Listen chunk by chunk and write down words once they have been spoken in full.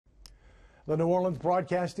The New Orleans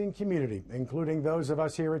broadcasting community, including those of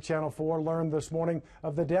us here at Channel 4, learned this morning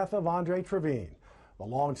of the death of Andre Trevigne, the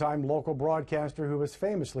longtime local broadcaster who was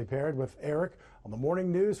famously paired with Eric on the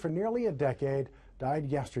morning news for nearly a decade, died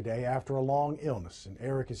yesterday after a long illness. And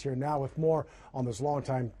Eric is here now with more on this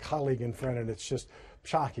longtime colleague and friend, and it's just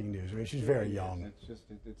shocking news. I mean, she's very young.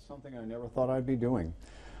 It's something I never thought I'd be doing.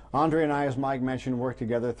 Andre and I, as Mike mentioned, worked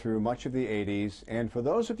together through much of the 80s, and for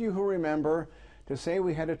those of you who remember, to say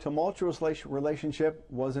we had a tumultuous relationship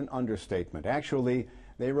was an understatement. Actually,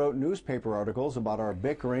 they wrote newspaper articles about our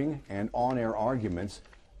bickering and on-air arguments.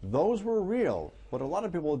 Those were real. What a lot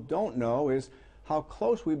of people don't know is how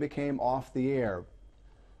close we became off the air.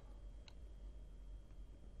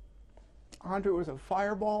 Andre was a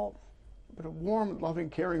fireball, but a warm, loving,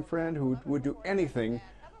 caring friend who would do anything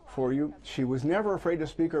for you. She was never afraid to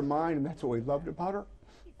speak her mind, and that's what we loved about her.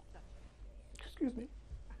 Excuse me.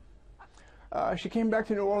 She came back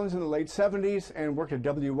to New Orleans in the late 70s and worked at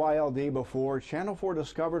WWL-TV before Channel 4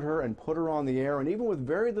 discovered her and put her on the air. And even with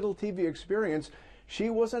very little TV experience, she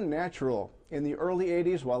was a natural. In the early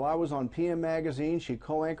 80s, while I was on PM Magazine, she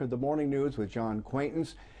co-anchored the morning news with John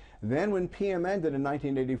Quaintance. Then when PM ended in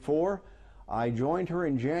 1984, I joined her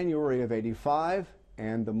in January of 85,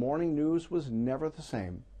 and the morning news was never the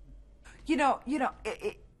same.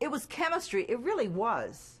 It was chemistry. It really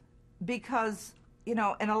was. Because, and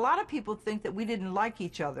a lot of people think that we didn't like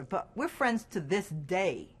each other, but we're friends to this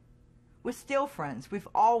day. We're still friends. We've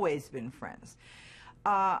always been friends.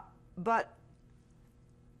 But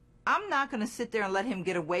I'm not going to sit there and let him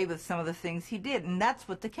get away with some of the things he did, and that's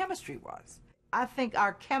what the chemistry was. I think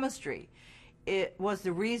our chemistry, it was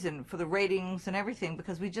the reason for the ratings and everything,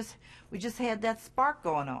 because we just had that spark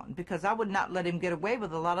going on, because I would not let him get away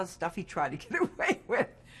with a lot of stuff he tried to get away with.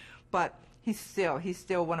 But he's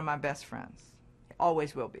still one of my best friends.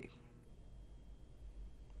 Always will be.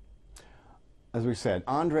 As we said,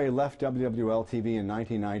 Andre left WWL-TV in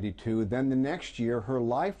 1992. Then the next year, her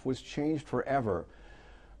life was changed forever.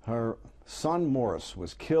 Her son, Morris,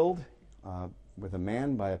 was killed with a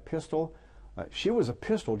man by a pistol. She was a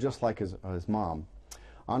pistol just like his mom.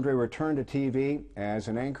 Andre returned to TV as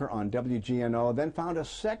an anchor on WGNO, then found a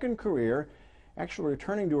second career, actually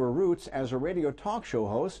returning to her roots as a radio talk show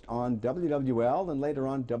host on WWL and later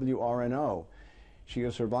on WRNO. She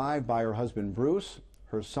is survived by her husband, Bruce,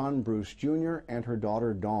 her son, Bruce Jr., and her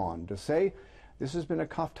daughter, Dawn. To say this has been a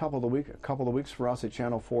couple of weeks for us at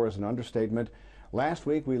Channel 4 is an understatement. Last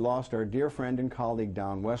week, we lost our dear friend and colleague,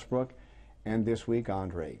 Don Westbrook, and this week,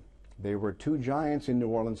 Andre. They were two giants in New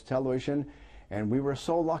Orleans television, and we were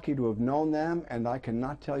so lucky to have known them, and I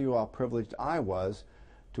cannot tell you how privileged I was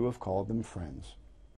to have called them friends.